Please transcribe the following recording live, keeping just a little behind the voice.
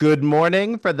Good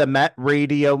morning for the Met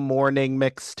Radio Morning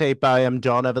Mixtape. I am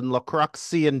Donovan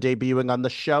LaCroixy, and debuting on the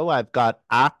show, I've got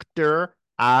actor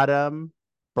Adam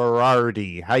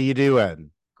Berardi. How you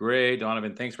doing? Great,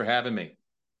 Donovan. Thanks for having me.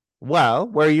 Well,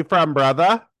 where are you from,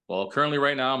 brother? Well, currently,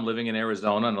 right now, I'm living in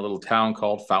Arizona in a little town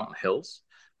called Fountain Hills.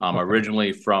 I'm Okay.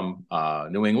 originally from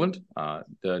New England,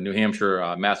 the New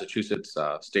Hampshire, Massachusetts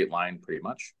state line, pretty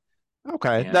much.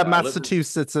 Okay. And That I live,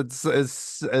 Massachusetts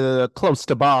is close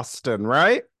to Boston,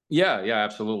 right? yeah, yeah,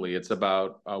 absolutely. It's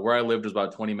about where I lived is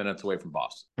about 20 minutes away from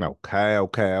Boston.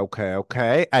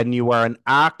 Okay. And you are an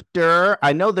actor.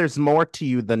 I know there's more to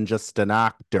you than just an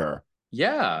actor.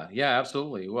 Yeah, yeah,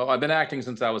 absolutely. Well, I've been acting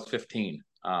since I was 15.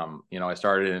 I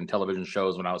started in television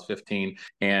shows when I was 15,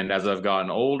 and as I've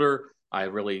gotten older, I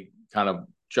really kind of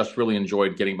just really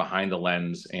enjoyed getting behind the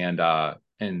lens and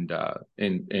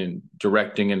in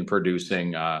directing and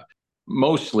producing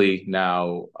mostly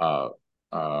now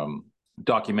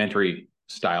documentary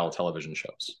style television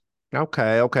shows.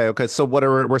 Okay. So what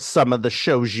were some of the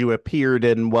shows you appeared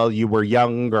in while you were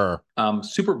younger?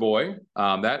 Superboy,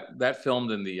 that filmed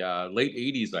in the late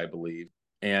 '80s, I believe,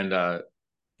 and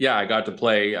yeah, I got to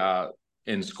play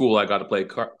in school. I got to play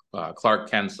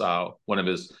Clark Kent's one of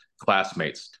his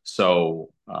classmates. So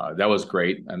that was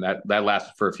great, and that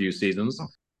lasted for a few seasons.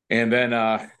 And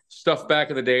then stuff back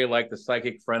in the day, like the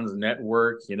Psychic Friends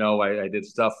Network. I did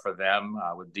stuff for them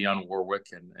with Dionne Warwick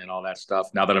and all that stuff.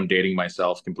 Now that I'm dating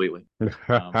myself completely,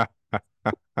 um, and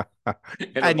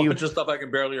a And you bunch of stuff I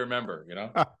can barely remember.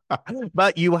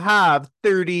 but you have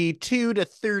 32 to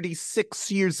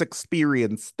 36 years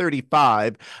experience,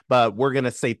 35, but we're going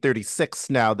to say 36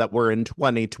 now that we're in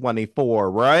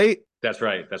 2024, right? That's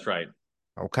right. That's right.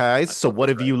 Okay. That's So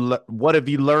totally correct. what have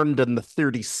you learned in the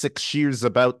 36 years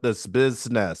about this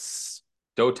business?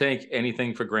 Don't take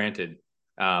anything for granted.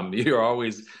 You're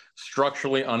always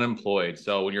structurally unemployed.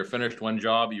 So when you're finished one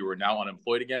job, you are now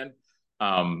unemployed again.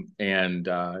 And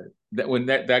that when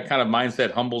that kind of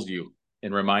mindset humbles you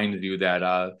and reminds you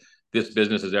that this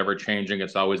business is ever changing.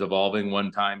 It's always evolving.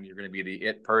 One time you're going to be the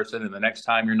it person, and the next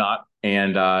time you're not.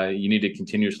 And you need to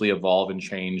continuously evolve and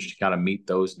change to kind of meet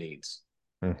those needs.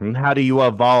 How do you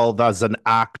evolve as an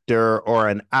actor or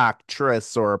an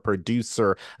actress or a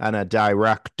producer and a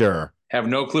director? Have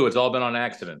no clue. It's all been on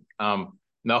accident.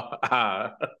 No,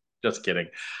 just kidding.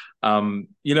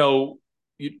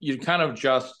 You kind of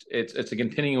just it's a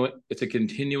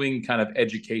continuing kind of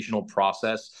educational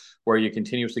process where you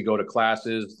continuously go to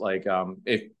classes. Like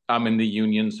if I'm in the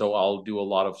union, so I'll do a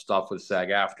lot of stuff with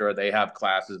SAG-AFTRA. They have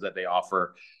classes that they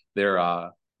offer their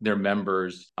their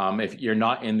members. If you're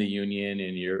not in the union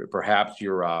and you're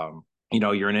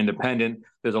an independent,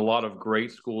 there's a lot of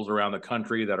great schools around the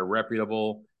country that are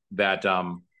reputable that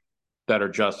that are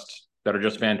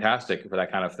just fantastic for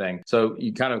that kind of thing. So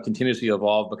you kind of continuously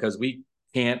evolve because we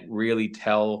can't really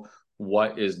tell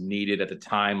what is needed at the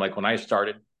time. Like when I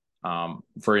started,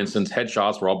 for instance,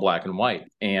 headshots were all black and white,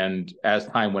 and as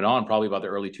time went on, probably about the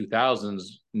early 2000s,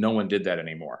 no one did that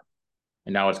anymore.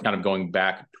 And now it's kind of going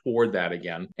back toward that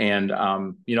again. And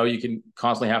you can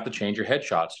constantly have to change your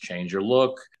headshots, change your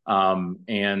look,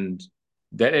 and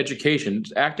that education,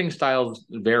 acting styles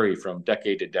vary from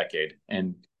decade to decade,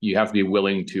 and you have to be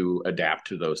willing to adapt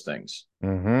to those things.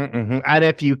 And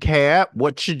if you can't,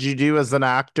 what should you do as an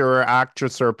actor or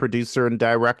actress or producer and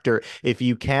director if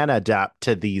you can adapt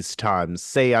to these times?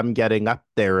 Say I'm getting up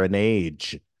there in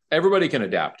age. Everybody can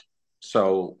adapt.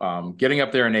 So getting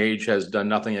up there in age has done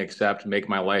nothing except make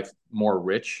my life more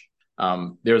rich.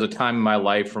 There was a time in my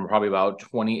life from probably about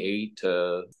 28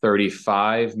 to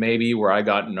 35, maybe, where I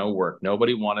got no work.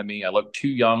 Nobody wanted me. I looked too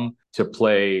young to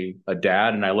play a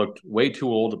dad, and I looked way too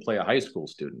old to play a high school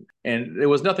student. And there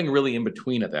was nothing really in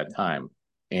between at that time.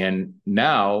 And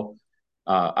now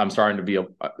I'm starting to be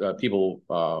people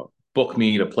book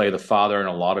me to play the father in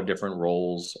a lot of different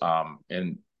roles.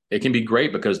 And it can be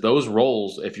great because those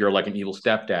roles, if you're like an evil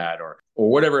stepdad or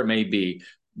whatever it may be,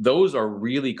 those are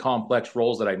really complex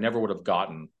roles that I never would have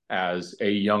gotten as a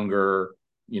younger,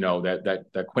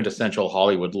 that quintessential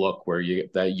Hollywood look where you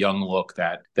get that young look,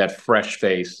 that fresh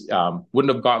face.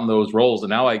 Wouldn't have gotten those roles, and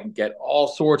now I get all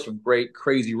sorts of great,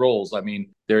 crazy roles. I mean,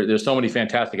 there's so many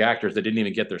fantastic actors that didn't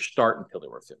even get their start until they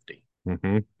were 50.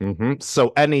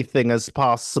 So anything is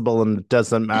possible, and it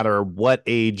doesn't matter what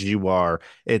age you are.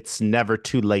 It's never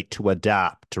too late to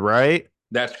adapt, right?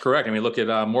 That's correct. I mean, look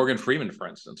at Morgan Freeman, for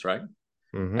instance, right?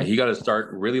 And hmm he got to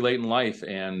start really late in life,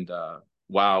 and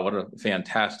wow, what a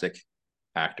fantastic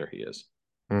actor he is.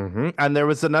 And there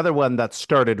was another one that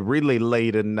started really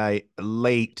late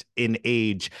in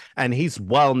age, and he's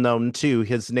well known too.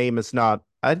 His name is not,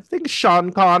 I think,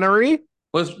 Sean Connery.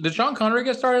 Was did Sean Connery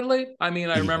get started late? I mean,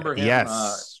 I remember him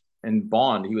Yes. in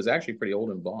Bond. He was actually pretty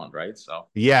old in Bond, right? So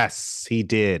Yes, he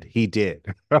did. He did.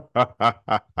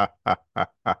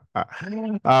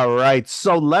 All right.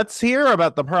 So let's hear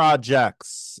about the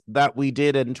projects that we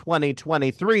did in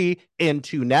 2023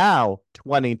 into now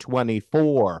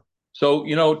 2024.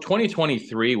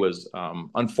 2023 was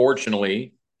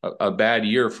unfortunately a bad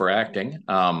year for acting.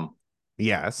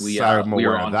 Yes, We I'm are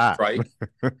aware of on that. strike.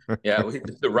 Yeah,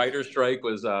 the writer's strike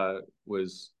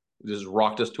was just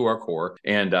rocked us to our core,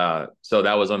 and so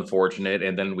that was unfortunate.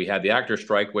 And then we had the actor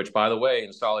strike, which, by the way,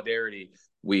 in solidarity,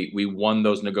 we won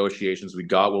those negotiations. We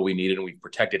got what we needed, and we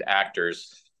protected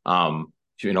actors,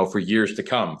 for years to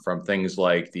come from things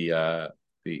like the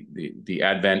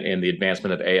advent and the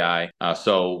advancement of AI.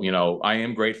 I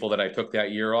am grateful that I took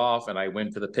that year off and I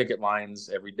went to the picket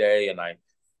lines every day, and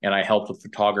I helped with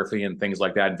photography and things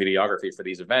like that, and videography for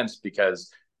these events,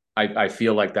 because I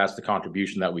feel like that's the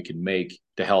contribution that we can make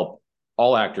to help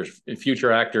all actors,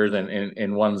 future actors,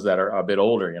 and ones that are a bit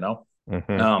older. Um,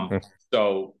 Mhm.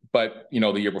 but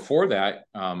the year before that,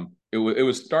 it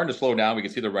was starting to slow down. We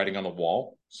could see the writing on the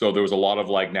wall. So there was a lot of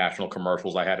like national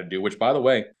commercials I had to do. Which, by the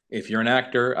way, if you're an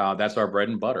actor, that's our bread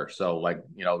and butter. So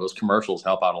those commercials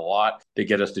help out a lot to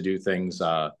get us to do things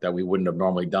that we wouldn't have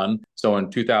normally done. So in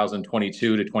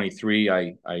 2022 to 23,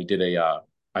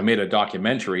 I made a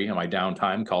documentary in my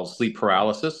downtime called Sleep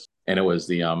Paralysis, and it's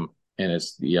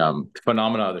the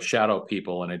phenomena of the shadow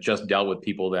people, and it just dealt with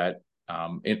people that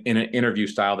in an interview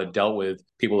style that dealt with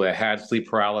people that had sleep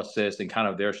paralysis and kind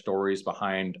of their stories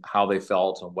behind how they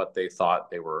felt and what they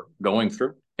thought they were going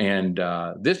through. And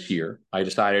this year, I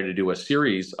decided to do a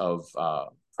series of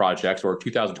projects, or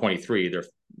 2023.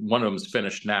 One of them is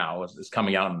finished now. It's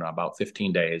coming out in about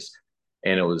 15 days.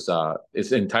 And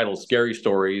it's entitled Scary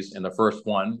Stories. And the first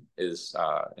one is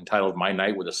entitled My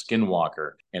Night with a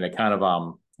Skinwalker. And it kind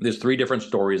of there's three different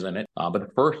stories in it, but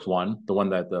the first one, the one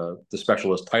that the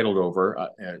specialist titled over,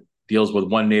 deals with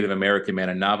one Native American man,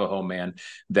 a Navajo man,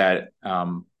 that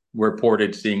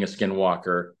reported seeing a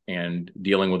skinwalker and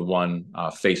dealing with one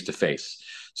face to face.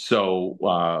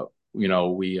 So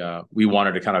we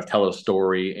wanted to kind of tell a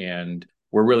story, and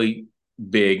we're really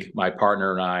big, my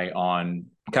partner and I, on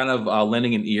kind of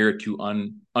lending an ear to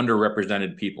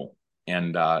underrepresented people.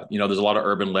 And there's a lot of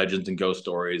urban legends and ghost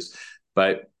stories,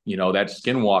 but that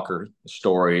Skinwalker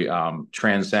story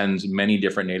transcends many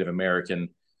different Native American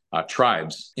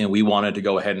tribes, and we wanted to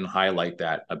go ahead and highlight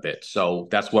that a bit. So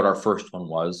that's what our first one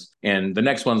was, and the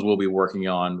next ones we'll be working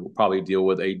on will probably deal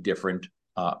with a different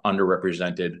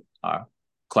underrepresented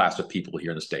class of people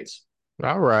here in the States.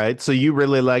 All right. So you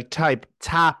really like type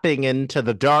tapping into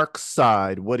the dark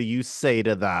side. What do you say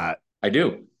to that? I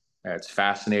do. It's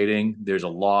fascinating. There's a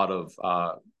lot of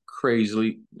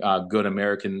crazily good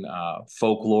American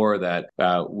folklore that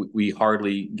we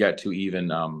hardly get to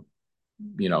even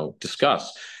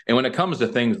discuss. And when it comes to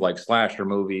things like slasher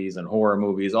movies and horror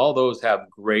movies, all those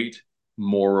have great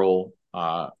moral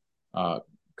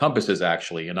compasses.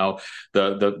 Actually,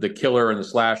 the killer and the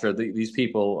slasher, these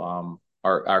people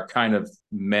are kind of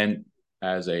meant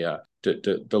as to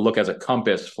look as a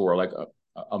compass for like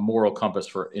a moral compass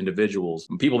for individuals.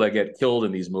 And people that get killed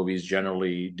in these movies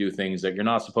generally do things that you're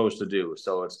not supposed to do.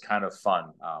 So it's kind of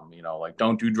fun. Like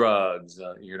don't do drugs,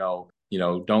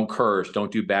 don't curse,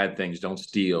 don't do bad things, don't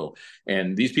steal.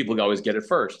 And these people always get it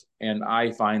first. And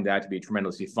I find that to be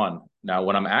tremendously fun. Now,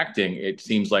 when I'm acting, it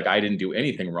seems like I didn't do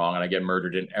anything wrong and I get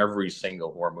murdered in every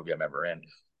single horror movie I'm ever in.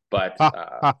 But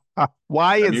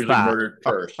Why I'm is usually that? murdered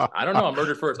first. I don't know. I'm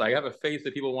murdered first. I have a face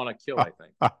that people want to kill, I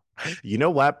think. You know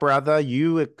what, brother?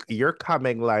 You're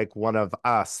coming like one of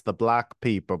us, the black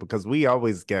people, because we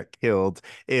always get killed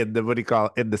in the what do you call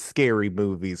it, in the scary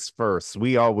movies first.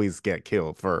 We always get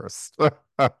killed first.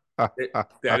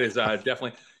 That is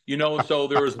definitely, so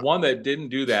there was one that didn't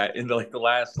do that in the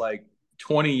last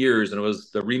 20 years, and it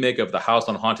was the remake of The House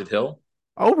on Haunted Hill.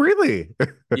 Oh, really?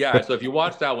 Yeah, so if you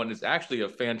watch that one, it's actually a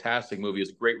fantastic movie.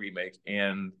 It's a great remake,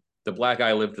 and the black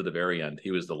guy lived to the very end.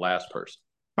 He was the last person.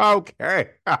 Okay.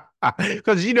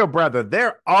 Because brother,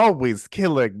 they're always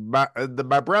killing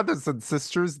my brothers and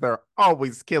sisters, they're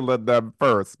always killing them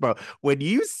first. But when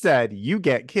you said you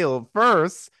get killed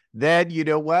first, then you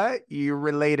know what? You're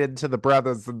related to the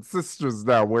brothers and sisters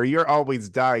now, where you're always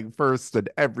dying first in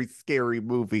every scary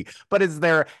movie. But is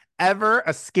there ever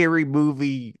a scary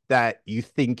movie that you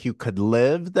think you could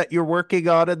live that you're working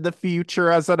on in the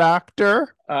future as an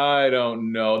actor? I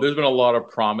don't know. There's been a lot of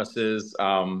promises.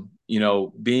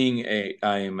 Being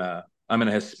I'm I'm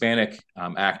a Hispanic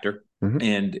actor. Mhm.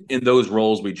 And in those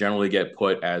roles, we generally get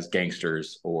put as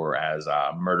gangsters or as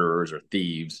murderers or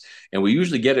thieves. And we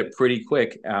usually get it pretty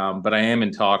quick. But I am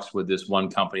in talks with this one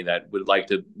company that would like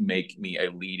to make me a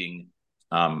leading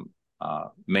um,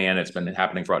 man. It's been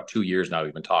happening for about 2 years now.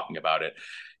 We've been talking about it.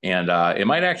 And it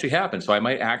might actually happen. So I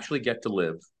might actually get to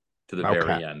live to the Okay.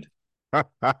 very end.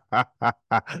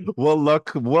 We'll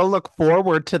look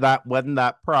forward to that when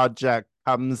that project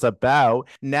comes about.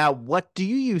 Now, what do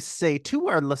you say to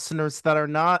our listeners that are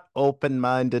not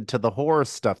open-minded to the horror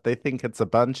stuff? They think it's a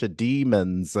bunch of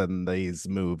demons in these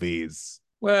movies.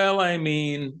 Well, I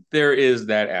mean, there is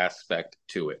that aspect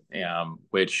to it,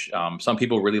 which some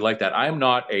people really like that. I'm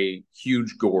not a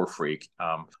huge gore freak.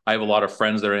 I have a lot of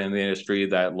friends that are in the industry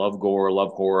that love gore,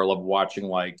 love horror, love watching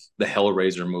like the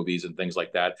Hellraiser movies and things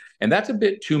like that. And that's a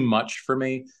bit too much for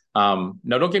me. Now,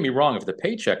 don't get me wrong, if the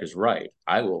paycheck is right,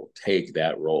 I will take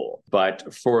that role.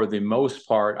 But for the most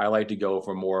part, I like to go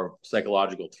for more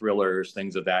psychological thrillers,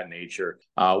 things of that nature,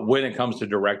 when it comes to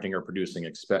directing or producing,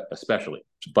 especially.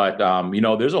 But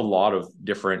there's a lot of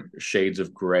different shades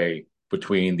of gray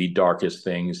between the darkest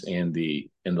things and the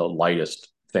lightest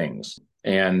things.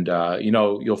 And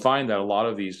you'll find that a lot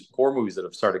of these horror movies that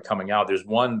have started coming out. There's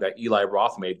one that Eli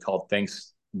Roth made called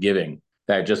Thanksgiving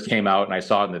that just came out, and I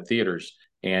saw it in the theaters,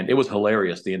 and it was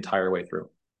hilarious the entire way through.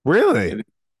 Really?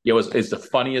 It's the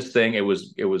funniest thing. It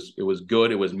was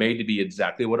good. It was made to be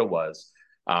exactly what it was.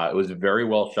 It was very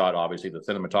well shot. Obviously, the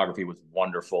cinematography was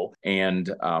wonderful, and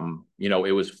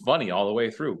it was funny all the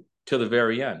way through to the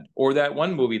very end. Or that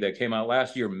one movie that came out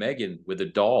last year, Megan, with a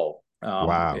doll,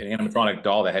 Wow. an animatronic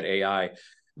doll that had AI.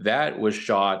 That was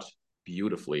shot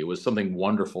beautifully. It was something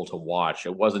wonderful to watch.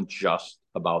 It wasn't just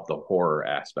about the horror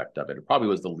aspect of it. It probably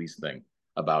was the least thing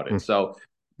about it. So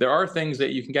there are things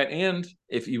that you can get. And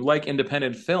if you like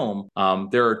independent film,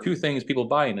 there are two things people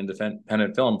buy in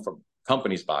independent film from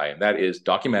companies buy, and that is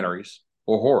documentaries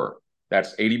or horror.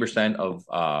 That's 80% of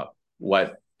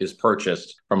what is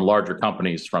purchased from larger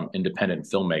companies from independent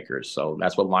filmmakers. So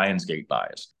that's what Lionsgate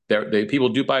buys. People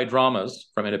do buy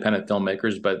dramas from independent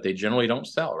filmmakers, but they generally don't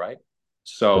sell, right?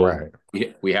 So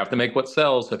Right. we have to make what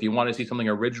sells. So if you want to see something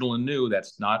original and new,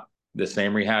 that's not the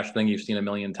same rehashed thing you've seen a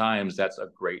million times. That's a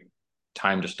great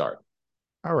time to start.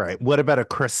 All right. What about a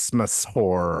Christmas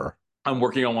horror? I'm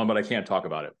working on one, but I can't talk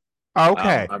about it.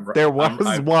 Okay. I'm There I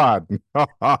was one.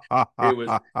 it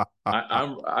was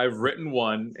I've written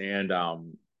one,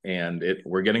 and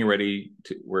we're getting ready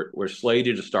to we're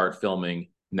slated to start filming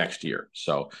next year.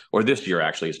 So, or this year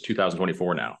actually, it's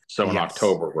 2024 now. So in Yes.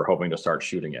 October we're hoping to start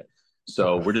shooting it.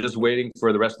 So we're just waiting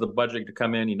for the rest of the budget to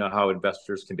come in. You know how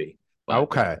investors can be,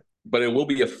 Okay. but it will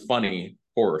be a funny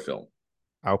horror film.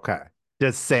 Okay.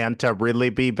 Does Santa really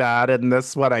be bad in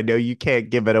this one? I know you can't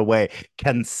give it away.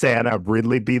 Can Santa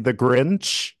really be the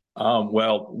Grinch?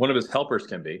 Well, one of his helpers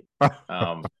can be.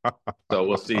 Um, So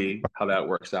we'll see how that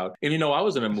works out. And I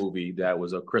was in a movie that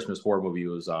was a Christmas horror movie. It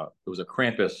was a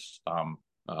Krampus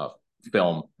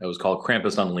film. It was called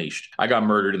Krampus Unleashed. I got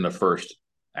murdered in the first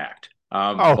act.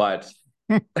 Oh. But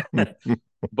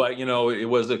it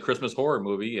was a Christmas horror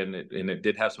movie, and it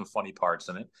did have some funny parts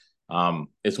in it.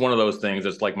 It's one of those things.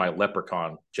 It's like my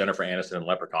Leprechaun, Jennifer Aniston and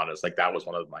Leprechaun. It's like that was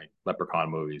one of my Leprechaun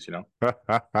movies. So,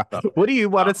 What do you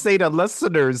want to um, say to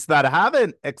listeners that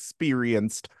haven't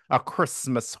experienced a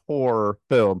Christmas horror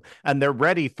film and they're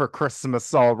ready for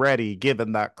Christmas already,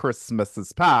 given that Christmas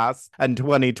is past and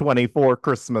 2024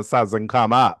 Christmas hasn't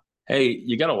come up? hey,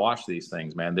 you got to watch these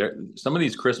things, man. Some of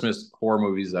these Christmas horror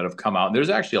movies that have come out. There's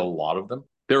actually a lot of them.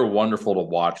 They're wonderful to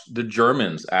watch. The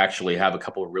Germans actually have a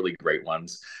couple of really great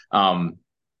ones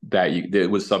that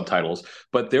with subtitles,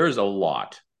 but there's a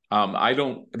lot. I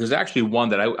don't. There's actually one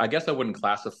that I guess I wouldn't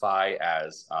classify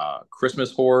as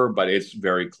Christmas horror, but it's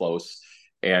very close,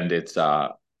 and it's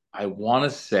I want to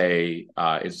say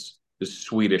it's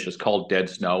Swedish. It's called Dead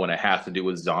Snow, and it has to do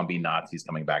with zombie Nazis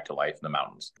coming back to life in the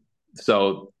mountains.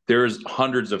 So there's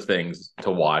hundreds of things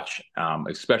to watch,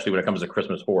 especially when it comes to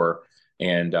Christmas horror,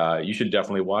 and you should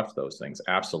definitely watch those things.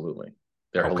 Absolutely,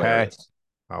 they're Okay. hilarious.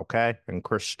 Okay. And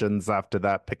Christians after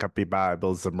that, pick up your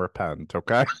Bibles and repent.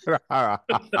 Okay.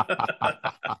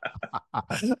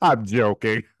 I'm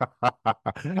joking.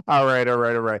 All right. All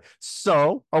right. All right.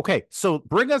 So, okay. So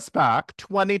bring us back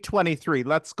 2023.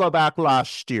 Let's go back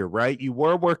last year, right? You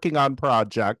were working on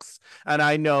projects, and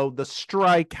I know the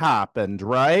strike happened,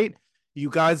 right? You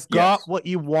guys got Yes. what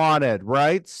you wanted,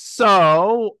 right?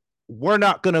 So we're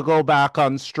not going to go back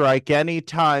on strike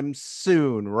anytime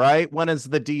soon, right? When is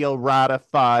the deal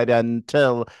ratified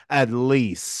until at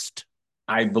least?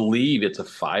 I believe it's a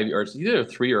 5 year, or it's either a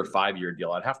 3 or 5 year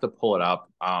deal. I'd have to pull it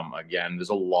up. Again, there's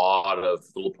a lot of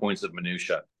little points of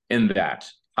minutia in that.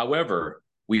 However,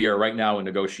 we are right now in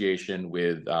negotiation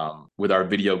with our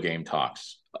video game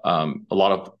talks. A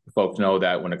lot of folks know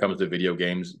that when it comes to video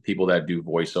games, people that do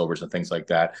voiceovers and things like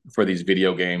that for these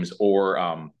video games,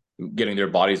 or getting their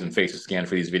bodies and faces scanned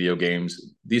for these video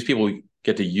games, these people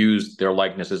get to use their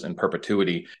likenesses in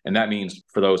perpetuity. And that means,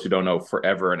 for those who don't know,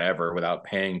 forever and ever without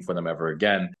paying for them ever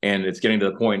again. And it's getting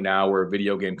to the point now where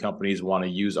video game companies want to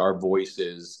use our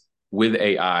voices with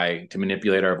AI to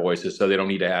manipulate our voices, so they don't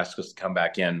need to ask us to come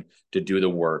back in to do the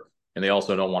work. And they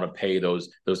also don't want to pay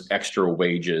those extra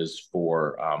wages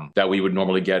for that we would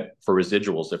normally get for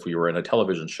residuals if we were in a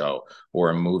television show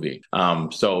or a movie.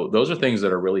 So those are things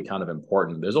that are really kind of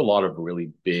important. There's a lot of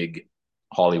really big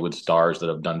Hollywood stars that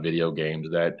have done video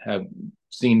games that have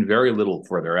seen very little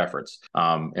for their efforts.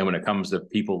 And when it comes to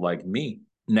people like me,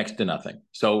 next to nothing.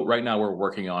 So right now we're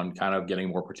working on kind of getting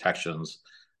more protections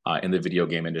in the video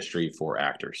game industry for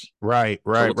actors. Right,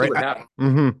 So right, let's see right. what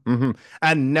happens.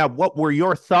 And now, what were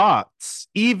your thoughts,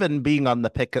 even being on the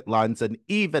picket lines and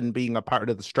even being a part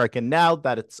of the strike? And now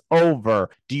that it's over,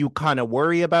 do you kind of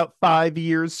worry about 5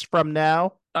 years from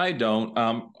now? I don't.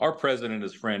 Our president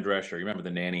is Fran Drescher. You remember the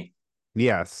nanny?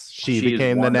 Yes, she She is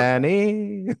became the wonderful.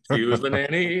 nanny. She was the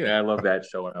nanny. I love that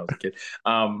show when I was a kid.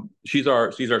 She's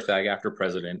our SAG-AFTRA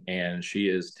president, and she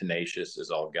is tenacious as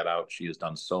all get out. She has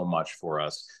done so much for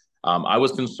us. I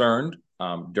was concerned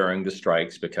during the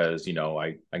strikes because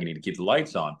I need to keep the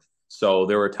lights on. So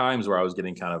there were times where I was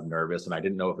getting kind of nervous, and I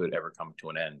didn't know if it would ever come to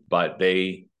an end. But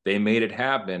they made it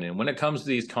happen. And when it comes to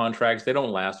these contracts, they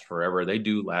don't last forever. They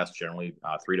do last generally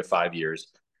 3 to 5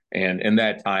 years. And in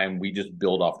that time, we just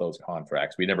build off those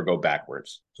contracts. We never go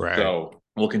backwards. Right. So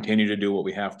we'll continue to do what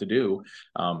we have to do,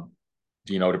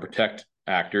 to protect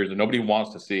actors. And nobody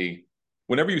wants to see,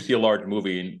 whenever you see a large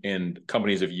movie and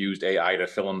companies have used AI to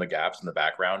fill in the gaps in the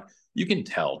background, you can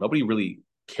tell nobody really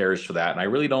cares for that. And I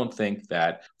really don't think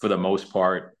that, for the most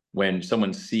part, when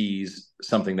someone sees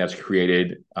something that's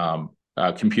created,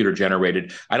 computer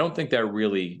generated, I don't think that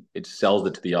really it sells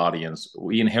it to the audience.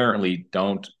 We inherently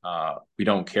don't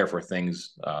care for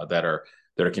things that are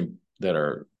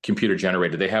computer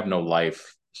generated. They have no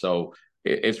life, so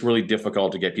it's really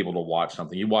difficult to get people to watch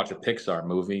something. You watch a Pixar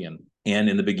movie, and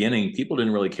in the beginning, people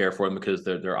didn't really care for them because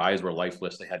their eyes were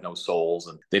lifeless. They had no souls,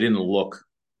 and they didn't look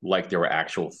like they were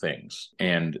actual things.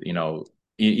 And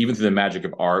even through the magic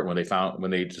of art, when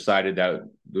they decided that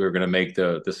we were going to make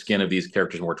the skin of these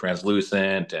characters more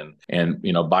translucent and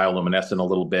bioluminescent a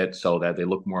little bit, so that they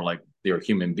look more like they were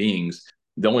human beings.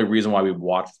 The only reason why we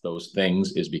watched those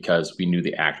things is because we knew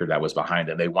the actor that was behind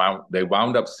it. They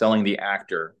wound up selling the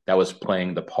actor that was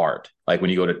playing the part. Like when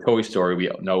you go to Toy Story, we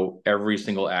know every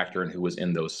single actor and who was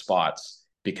in those spots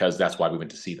because that's why we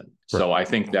went to see them. So I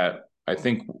think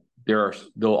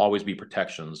there'll always be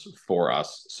protections for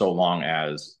us so long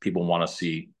as people want to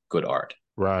see good art.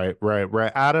 Right, right,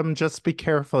 right. Adam, just be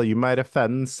careful. You might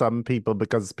offend some people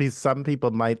because some people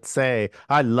might say,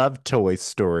 I love Toy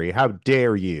Story. How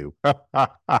dare you?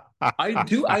 I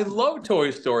do. I love Toy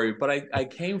Story, but I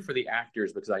came for the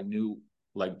actors because I knew,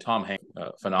 like, Tom Hanks,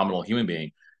 a phenomenal human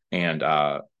being and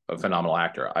a phenomenal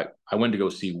actor. I went to go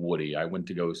see Woody. I went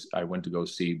to go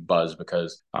see Buzz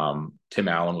because Tim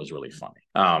Allen was really funny.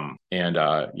 That's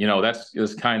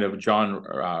kind of John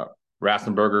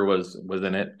Ratzenberger was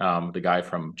in it, the guy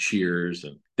from Cheers,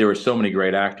 and there were so many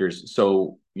great actors.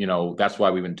 So that's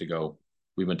why we went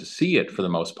to see it for the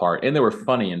most part, and they were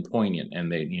funny and poignant.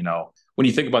 And they, when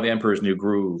you think about the Emperor's New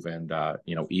Groove and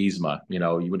Yzma,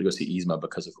 you went to go see Yzma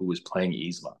because of who was playing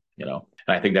Yzma, and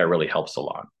I think that really helps a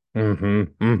lot.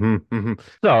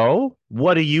 So,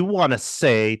 what do you want to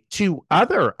say to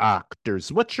other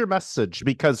actors? What's your message?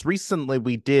 Because recently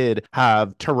we did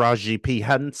have Taraji P.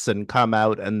 Henson come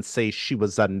out and say she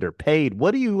was underpaid.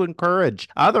 What do you encourage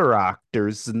other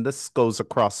actors? And this goes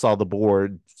across all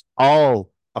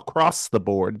across the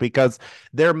board, because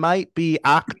there might be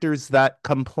actors that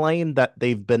complain that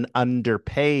they've been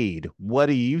underpaid. What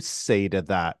do you say to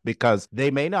that? Because they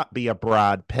may not be a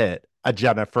Brad Pitt, a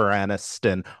Jennifer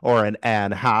Aniston, or an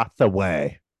Anne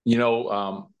Hathaway.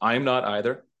 I'm not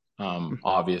either,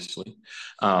 obviously,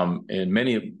 and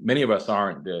many of us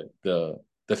aren't. The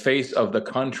face of the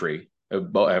country,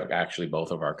 actually,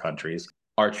 both of our countries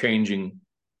are changing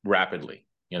rapidly.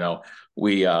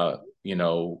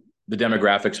 The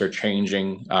demographics are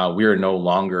changing. We are no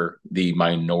longer the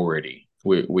minority.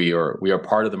 We are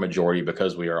part of the majority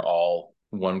because we are all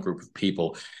one group of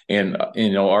people. And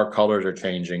our colors are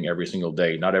changing every single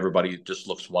day. Not everybody just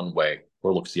looks one way.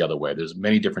 or looks the other way. There's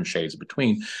many different shades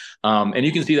between. And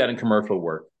you can see that in commercial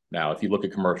work. Now, if you look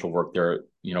at commercial work, there,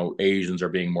 Asians are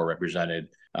being more represented,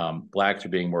 blacks are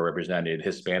being more represented,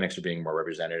 Hispanics are being more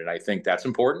represented, and I think that's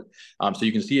important. So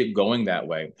you can see it going that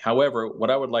way. However, what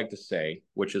I would like to say,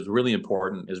 which is really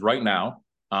important, is right now,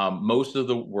 most of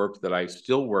the work that I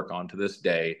still work on to this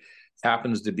day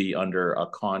happens to be under a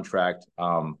contract,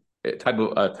 a type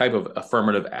of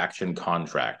affirmative action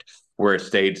contract, where it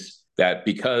states that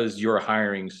because you're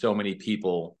hiring so many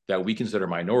people that we consider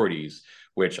minorities,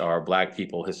 which are Black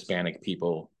people, Hispanic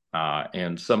people,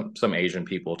 and some Asian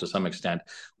people to some extent,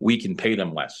 we can pay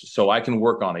them less. So I can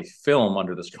work on a film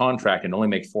under this contract and only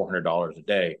make $400 a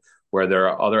day, where there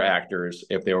are other actors,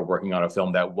 if they were working on a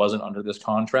film that wasn't under this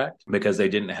contract because they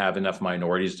didn't have enough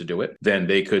minorities to do it, then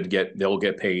they'll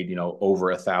get paid,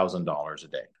 over $1,000 a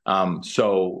day.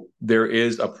 So there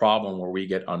is a problem where we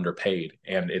get underpaid,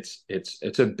 and it's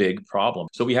a big problem.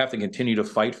 So we have to continue to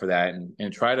fight for that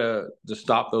and try to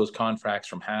stop those contracts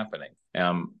from happening.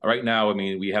 Right now, I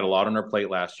mean, we had a lot on our plate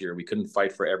last year. We couldn't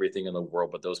fight for everything in the world,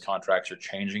 but those contracts are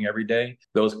changing every day.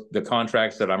 The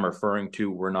contracts that I'm referring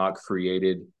to were not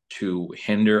created to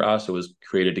hinder us. It was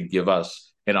created to give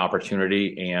us an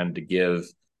opportunity and to give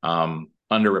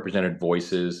underrepresented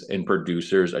voices and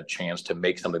producers a chance to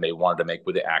make something they wanted to make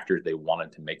with the actors they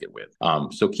wanted to make it with.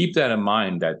 So keep that in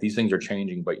mind, that these things are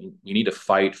changing, but you need to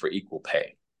fight for equal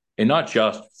pay, and not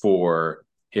just for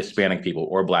Hispanic people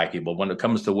or Black people. When it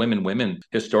comes to women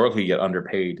historically get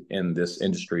underpaid in this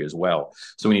industry as well.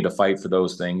 So we need to fight for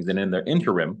those things. And in the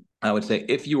interim, I would say,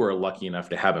 if you are lucky enough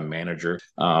to have a manager,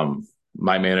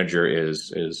 my manager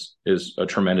is a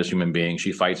tremendous human being.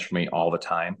 She fights for me all the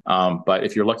time. But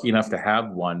if you're lucky enough to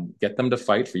have one, get them to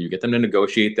fight for you. Get them to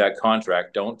negotiate that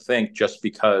contract. Don't think just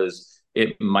because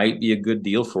it might be a good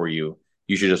deal for you,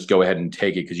 you should just go ahead and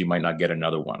take it because you might not get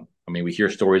another one. I mean, we hear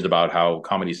stories about how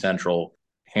Comedy Central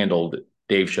handled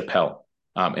Dave Chappelle,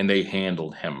 and they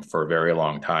handled him for a very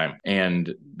long time.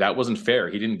 And that wasn't fair.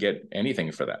 He didn't get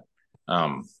anything for that,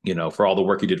 for all the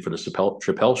work he did for the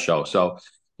Chappelle show. So,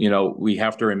 we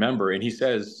have to remember, and he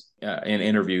says in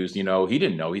interviews, he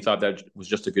didn't know. He thought that was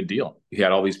just a good deal. He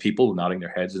had all these people nodding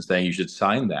their heads and saying you should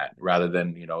sign that, rather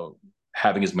than,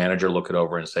 having his manager look it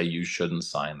over and say you shouldn't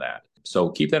sign that. So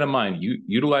keep that in mind. You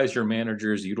utilize your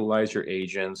managers, utilize your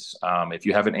agents. If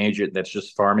you have an agent that's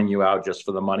just farming you out just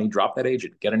for the money, drop that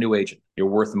agent, get a new agent. You're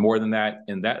worth more than that.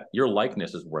 And that your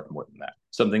likeness is worth more than that.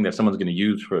 Something that someone's going to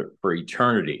use for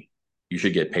eternity. You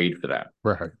should get paid for that.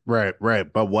 Right.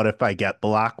 But what if I get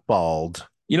blackballed?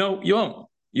 You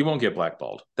won't get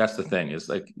blackballed. That's the thing, is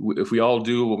like, if we all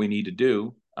do what we need to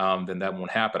do, then that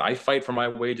won't happen. I fight for my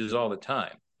wages all the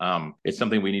time. It's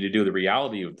something we need to do. The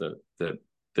reality of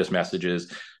this message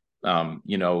is,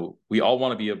 we all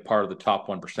want to be a part of the top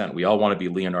 1%. We all want to be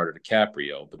Leonardo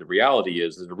DiCaprio. But the reality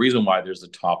is the reason why there's the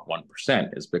top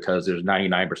 1% is because there's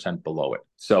 99% below it.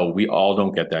 So we all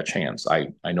don't get that chance.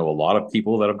 I know a lot of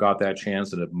people that have got that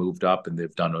chance and have moved up, and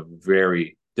they've done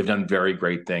very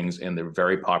great things, and they're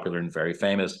very popular and very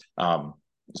famous. Some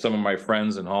of my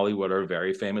friends in Hollywood are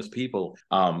very famous people.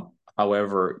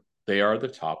 However, they are the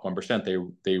top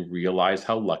 1%. They realize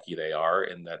how lucky they are,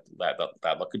 and that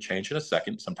luck could change in a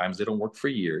second. Sometimes they don't work for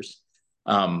years,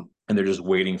 and they're just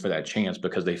waiting for that chance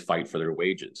because they fight for their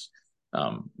wages.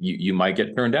 You might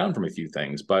get turned down from a few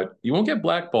things, but you won't get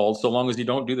blackballed so long as you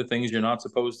don't do the things you're not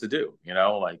supposed to do.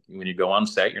 Like when you go on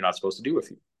set, you're not supposed to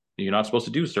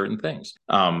do certain things.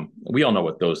 We all know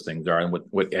what those things are and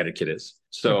what etiquette is.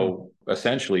 So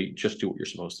essentially, just do what you're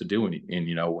supposed to do. And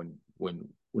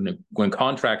when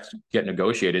contracts get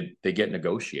negotiated, they get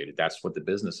negotiated. That's what the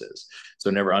business is. So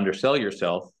never undersell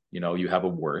yourself. You have a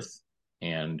worth,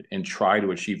 and try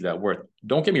to achieve that worth.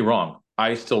 Don't get me wrong.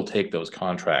 I still take those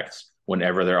contracts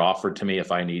whenever they're offered to me.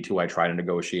 If I need to, I try to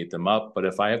negotiate them up. But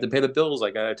if I have to pay the bills,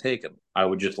 I got to take them. I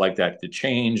would just like that to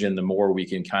change. And the more we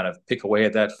can kind of pick away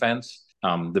at that fence,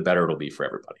 the better it'll be for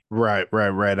everybody. Right.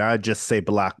 I just say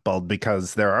blackballed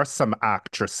because there are some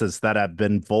actresses that have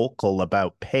been vocal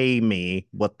about pay me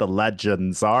what the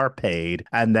legends are paid,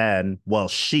 and then, well,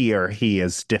 she or he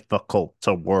is difficult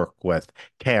to work with,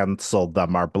 cancel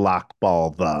them or blackball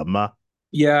them.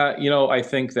 Yeah, I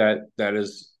think that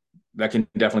can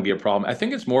definitely be a problem. I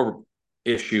think it's more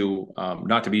issue,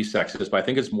 not to be sexist, but I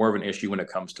think it's more of an issue when it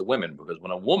comes to women, because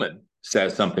when a woman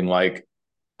says something like,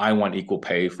 I want equal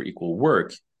pay for equal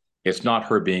work, it's not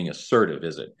her being assertive,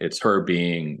 is it? It's her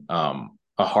being a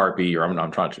harpy, or I'm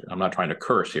not trying to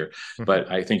curse here,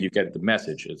 but I think you get the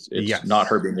message. It's yes. Not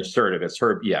her being assertive. It's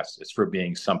her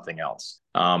being something else.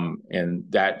 And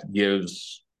that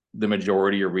gives the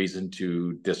majority a reason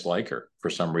to dislike her for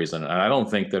some reason. And I don't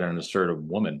think that an assertive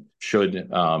woman should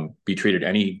be treated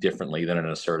any differently than an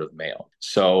assertive male.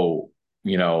 So,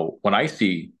 when I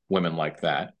see women like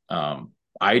that,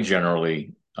 I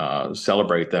generally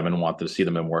celebrate them and want to see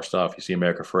them in more stuff. You see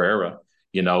America Ferrera,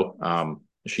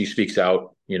 she speaks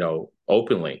out,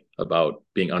 openly about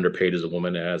being underpaid as a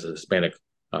woman and as a Hispanic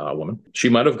woman. She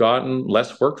might have gotten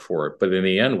less work for it, but in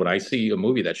the end, when I see a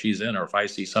movie that she's in, or if I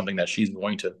see something that she's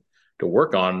going to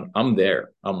work on, I'm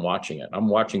there. I'm watching it. I'm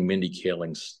watching Mindy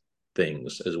Kaling's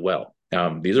things as well.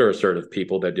 These are assertive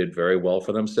people that did very well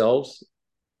for themselves,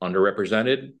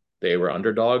 underrepresented. They were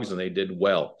underdogs and they did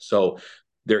well. So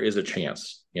there is a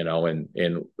chance, and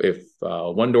if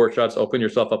one door shuts, open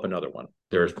yourself up another one.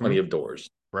 There's plenty of doors.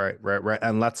 Right, right, right.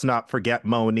 And let's not forget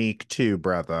Monique too,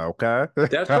 brother, okay?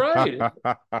 That's right.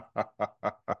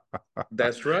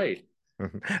 That's right.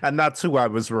 And that's who I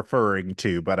was referring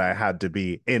to, but I had to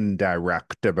be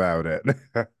indirect about it.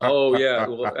 Oh yeah,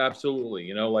 well,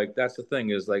 absolutely. Like that's the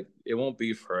thing is like it won't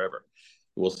be forever.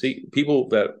 We'll see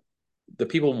the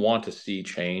people want to see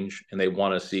change and they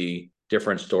want to see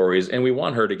different stories and we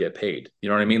want her to get paid. You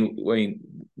know what I mean?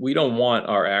 We don't want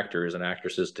our actors and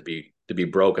actresses to be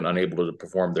broke and unable to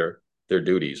perform their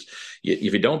duties.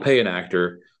 If you don't pay an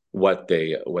actor what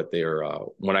they're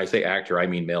when I say actor, I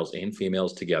mean males and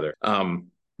females together.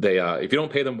 They if you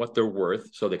don't pay them what they're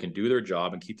worth so they can do their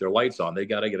job and keep their lights on, they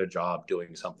got to get a job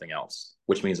doing something else,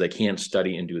 which means they can't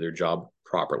study and do their job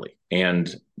properly.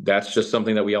 And that's just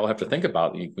something that we all have to think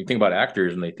about. You think about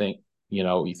actors and they think,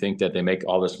 you think that they make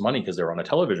all this money because they're on a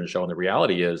television show. And the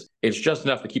reality is it's just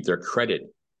enough to keep their credit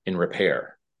in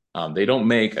repair. They don't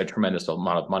make a tremendous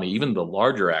amount of money. Even the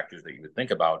larger actors that you would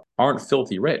think about aren't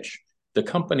filthy rich. The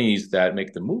companies that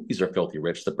make the movies are filthy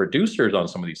rich. The producers on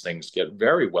some of these things get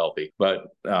very wealthy, but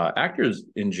actors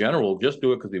in general just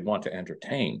do it because we want to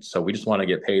entertain. So we just want to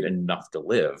get paid enough to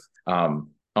live. On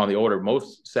the order,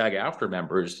 most SAG-AFTRA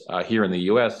members here in the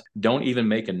U.S. don't even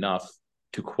make enough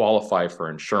to qualify for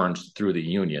insurance through the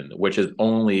union, which is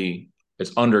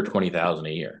it's under $20,000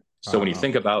 a year. So when you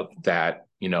think about that,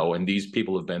 and these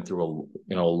people have been through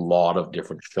a lot of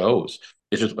different shows.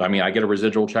 It's just, I mean, I get a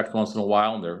residual check once in a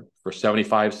while, and they're for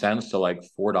 75 cents to like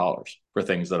 $4 for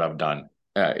things that I've done.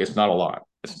 It's not a lot.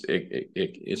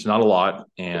 It's not a lot,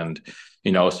 and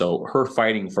so her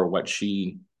fighting for what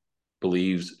she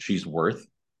believes she's worth,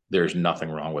 there's nothing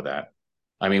wrong with that.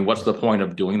 I mean, what's the point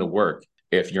of doing the work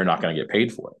if you're not going to get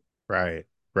paid for it? Right,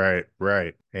 right,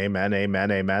 right. Amen,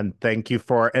 amen, amen. Thank you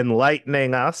for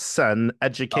enlightening us and Oh,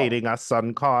 educating us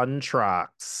on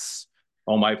contracts.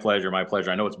 oh, my pleasure, my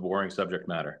pleasure. I know it's boring subject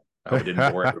matter. I hope it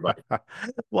didn't bore everybody.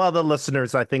 Well, the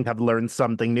listeners, I think, have learned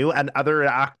something new, and other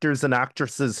actors and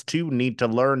actresses too need to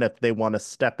learn if they want to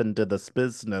step into this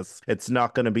business. It's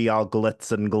not going to be all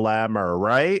glitz and glamour,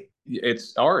 right?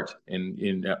 It's art, and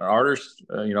in artists,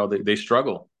 they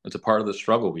struggle. It's a part of the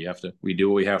struggle. We do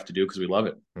what we have to do because we love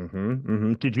it.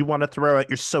 Did you want to throw out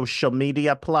your social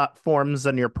media platforms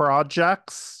and your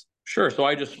projects? Sure. So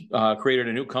I just created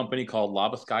a new company called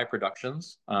Lava Sky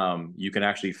Productions. You can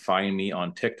actually find me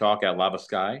on TikTok at Lava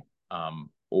Sky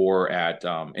or at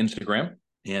Instagram,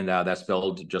 and that's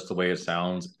spelled just the way it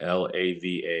sounds: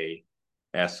 LAVASKY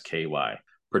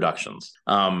Productions.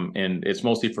 And it's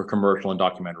mostly for commercial and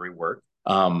documentary work.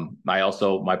 My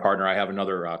partner, I have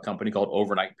another company called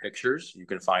Overnight Pictures. You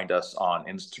can find us on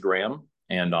Instagram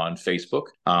and on Facebook.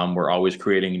 We're always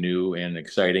creating new and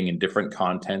exciting and different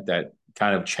content that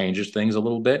kind of changes things a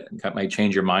little bit and might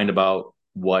change your mind about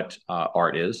what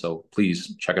art is. So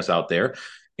please check us out there.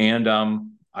 And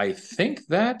I think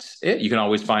that's it. You can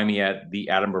always find me at the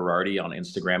Adam Berardi on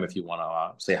Instagram if you want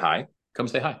to say hi. Come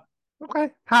say hi.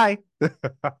 Okay. Hi.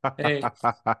 Hey.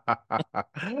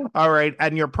 All right.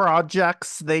 And your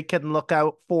projects they can look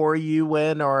out for you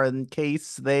in, or in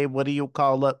case they, what do you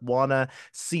call it, want to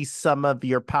see some of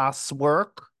your past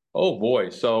work? Oh boy.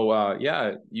 So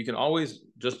yeah, you can always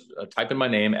just type in my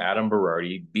name, Adam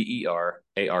Berardi,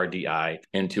 Berardi,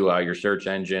 into your search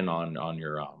engine on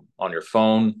your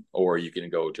phone, or you can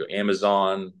go to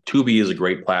Amazon. Tubi is a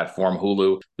great platform.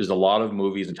 Hulu. There's a lot of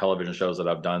movies and television shows that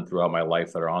I've done throughout my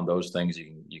life that are on those things.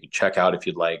 You can check out if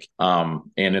you'd like. And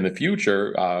in the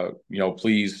future,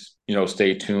 please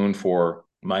stay tuned for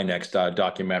my next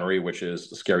documentary, which is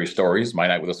Scary Stories: My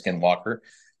Night with a Skinwalker.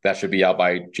 That should be out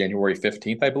by January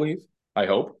 15th, I believe. I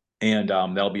hope. And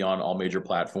that'll be on all major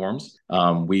platforms.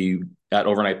 We at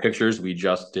Overnight Pictures, we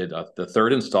just did the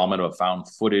third installment of a found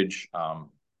footage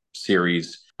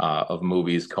series of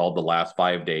movies called The Last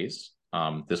 5 Days.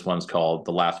 This one's called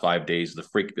The Last 5 Days of the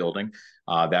Freak Building.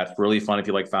 That's really fun if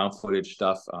you like found footage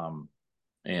stuff.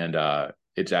 And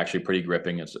it's actually pretty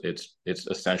gripping. It's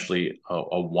essentially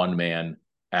a one man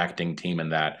acting team in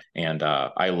that, and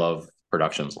I love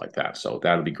productions like that. So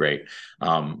that'll be great.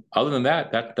 Other than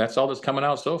that, that's all that's coming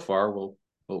out so far.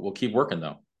 We'll keep working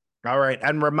though. All right,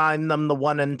 and remind them the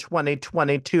one in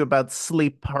 2022 about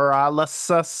sleep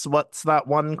paralysis. What's that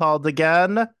one called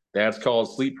again? That's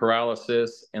called sleep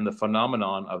paralysis and the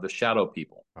phenomenon of the shadow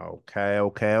people. Okay,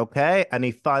 okay, okay.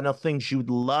 Any final things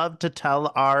you'd love to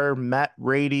tell our Met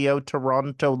Radio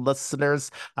Toronto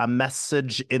listeners? A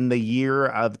message in the year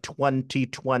of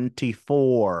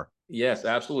 2024. Yes,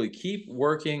 absolutely. Keep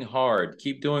working hard.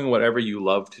 Keep doing whatever you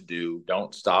love to do.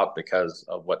 Don't stop because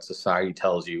of what society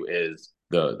tells you is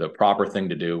the proper thing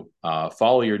to do.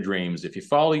 Follow your dreams. If you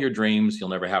follow your dreams, you'll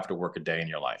never have to work a day in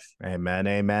your life. Amen,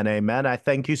 amen, amen. I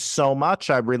thank you so much.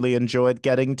 I really enjoyed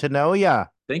getting to know you.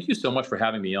 Thank you so much for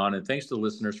having me on, and thanks to the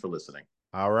listeners for listening.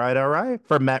 All right, all right.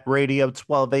 For Met Radio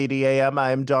 1280 AM,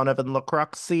 I am Donovan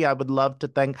Lacroxi. I would love to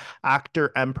thank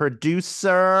actor and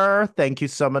producer. Thank you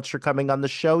so much for coming on the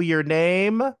show. Your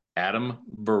name? Adam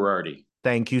Berardi.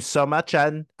 Thank you so much.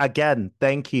 And again,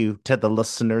 thank you to the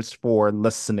listeners for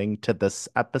listening to this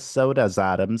episode, as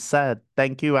Adam said.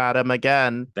 Thank you, Adam,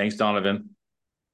 again. Thanks, Donovan.